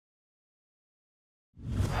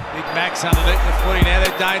Max underneath the footy now.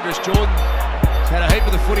 They're dangerous. Jordon's had a heap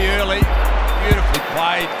of the footy early. Beautifully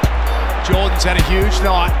played. Jordon's had a huge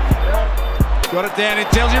night. Got it down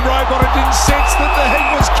intelligent. Robot didn't sense that the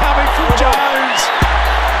heat was coming from Jones.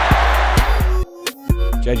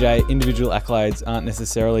 JJ, individual accolades aren't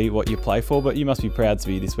necessarily what you play for, but you must be proud to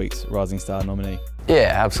be this week's Rising Star nominee.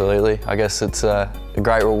 Yeah, absolutely. I guess it's a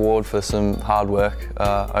great reward for some hard work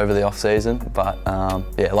over the off-season, but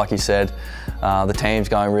yeah, like you said, the team's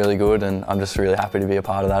going really good and I'm just really happy to be a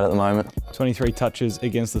part of that at the moment. 23 touches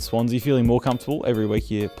against the Swans. Are you feeling more comfortable every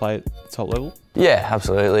week you play at the top level? Yeah,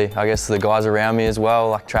 absolutely. I guess the guys around me as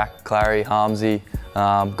well, like Track, Clary, Harmsy,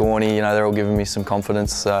 Gorney, you know, they're all giving me some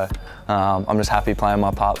confidence, so I'm just happy playing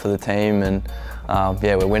my part for the team, and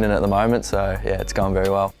yeah, we're winning at the moment, so yeah, it's going very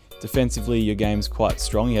well. Defensively, your game's quite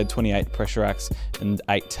strong. You had 28 pressure acts and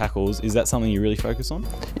 8 tackles. Is that something you really focus on?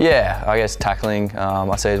 Yeah, I guess tackling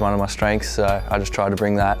I see is one of my strengths, so I just try to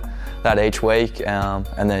bring that each week,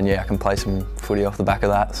 and then yeah, I can play some footy off the back of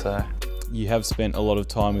that. So. You have spent a lot of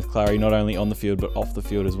time with Clary, not only on the field but off the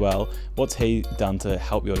field as well. What's he done to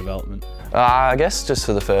help your development? I guess just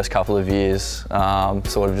for the first couple of years,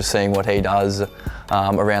 sort of just seeing what he does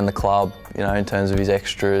around the club, you know, in terms of his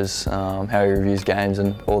extras, how he reviews games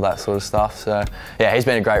and all that sort of stuff. So yeah, he's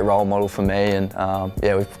been a great role model for me, and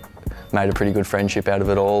yeah, we've made a pretty good friendship out of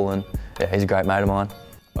it all, and yeah, he's a great mate of mine.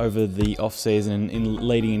 Over the off-season and in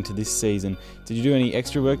leading into this season, did you do any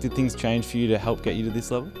extra work? Did things change for you to help get you to this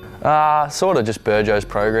level? Sort of just Burjo's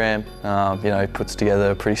program. You know, he puts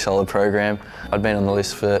together a pretty solid program. I'd been on the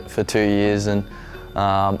list for 2 years, and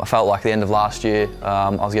I felt like the end of last year I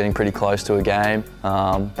was getting pretty close to a game,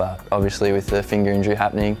 but obviously with the finger injury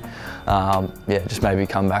happening, yeah, it just made me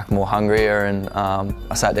come back more hungrier, and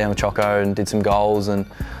I sat down with Choco and did some goals, and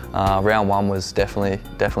round one was definitely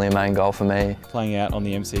a main goal for me. Playing out on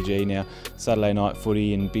the MCG now, Saturday night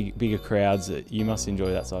footy and bigger crowds, you must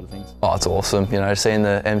enjoy that side of things. Oh, it's awesome, you know, seeing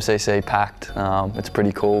the MCC packed, it's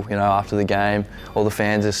pretty cool, you know, after the game, all the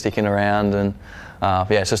fans are sticking around, and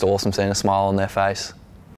yeah, it's just awesome seeing a smile on their face.